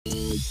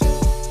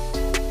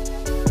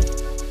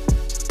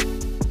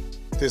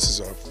this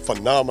is a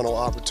phenomenal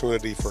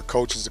opportunity for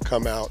coaches to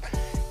come out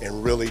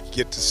and really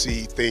get to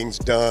see things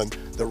done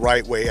the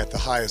right way at the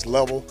highest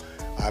level.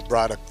 I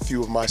brought a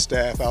few of my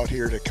staff out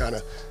here to kind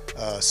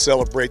of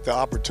celebrate the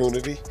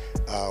opportunity.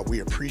 We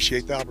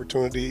appreciate the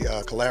opportunity.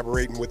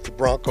 Collaborating with the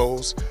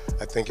Broncos,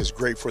 I think, is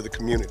great for the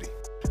community.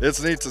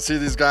 It's neat to see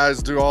these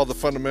guys do all the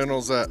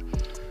fundamentals that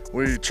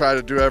we try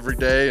to do every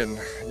day, and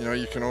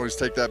you can always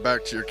take that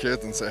back to your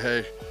kids and say,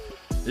 hey,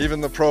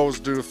 even the pros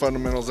do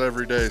fundamentals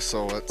every day,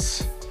 so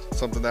it's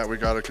something that we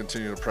got to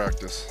continue to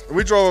practice.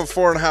 We drove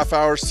 4.5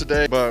 hours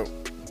today, but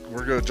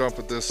we're going to jump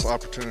at this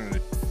opportunity.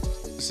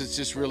 It's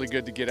just really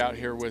good to get out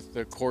here with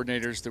the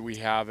coordinators that we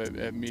have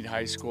at Meade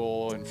High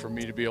School, and for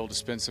me to be able to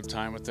spend some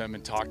time with them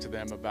and talk to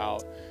them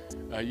about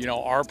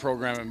our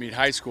program at Meade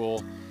High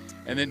School,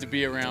 and then to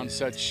be around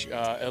such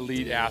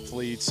elite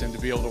athletes and to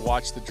be able to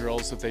watch the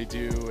drills that they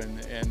do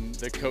and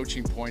the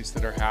coaching points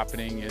that are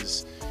happening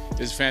is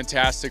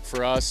fantastic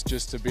for us,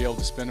 just to be able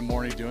to spend a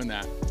morning doing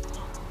that.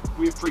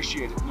 We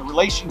appreciate it, and the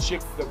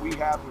relationship that we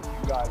have with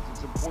you guys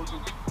is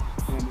important,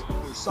 and if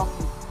there's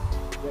something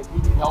that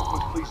you need help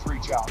with, please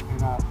reach out,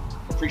 and I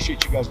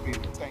appreciate you guys being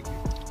here. Thank you.